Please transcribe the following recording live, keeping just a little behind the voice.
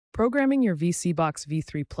Programming your VSeeBox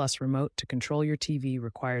V3 Plus remote to control your TV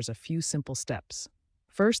requires a few simple steps.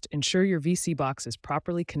 First, ensure your VSeeBox is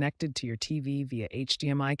properly connected to your TV via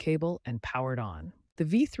HDMI cable and powered on. The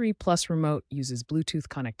V3 Plus remote uses Bluetooth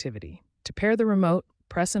connectivity. To pair the remote,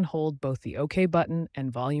 press and hold both the OK button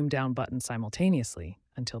and volume down button simultaneously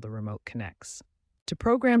until the remote connects. To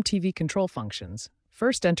program TV control functions,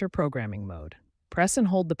 first enter programming mode. Press and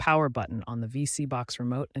hold the power button on the VSeeBox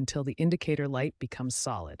remote until the indicator light becomes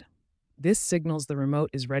solid. This signals the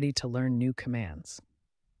remote is ready to learn new commands.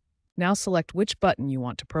 Now select which button you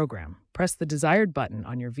want to program. Press the desired button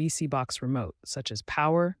on your VSeeBox remote, such as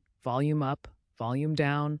power, volume up, volume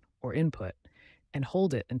down, or input, and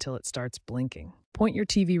hold it until it starts blinking. Point your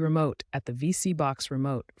TV remote at the VSeeBox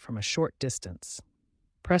remote from a short distance.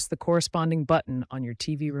 Press the corresponding button on your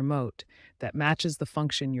TV remote that matches the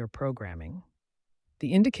function you're programming.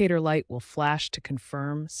 The indicator light will flash to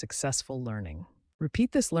confirm successful learning.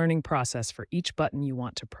 Repeat this learning process for each button you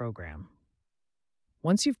want to program.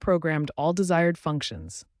 Once you've programmed all desired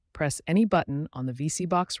functions, press any button on the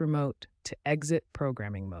VSeeBox remote to exit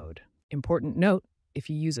programming mode. Important note,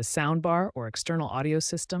 if you use a soundbar or external audio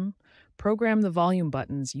system, program the volume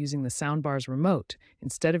buttons using the soundbar's remote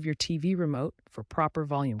instead of your TV remote for proper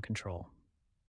volume control.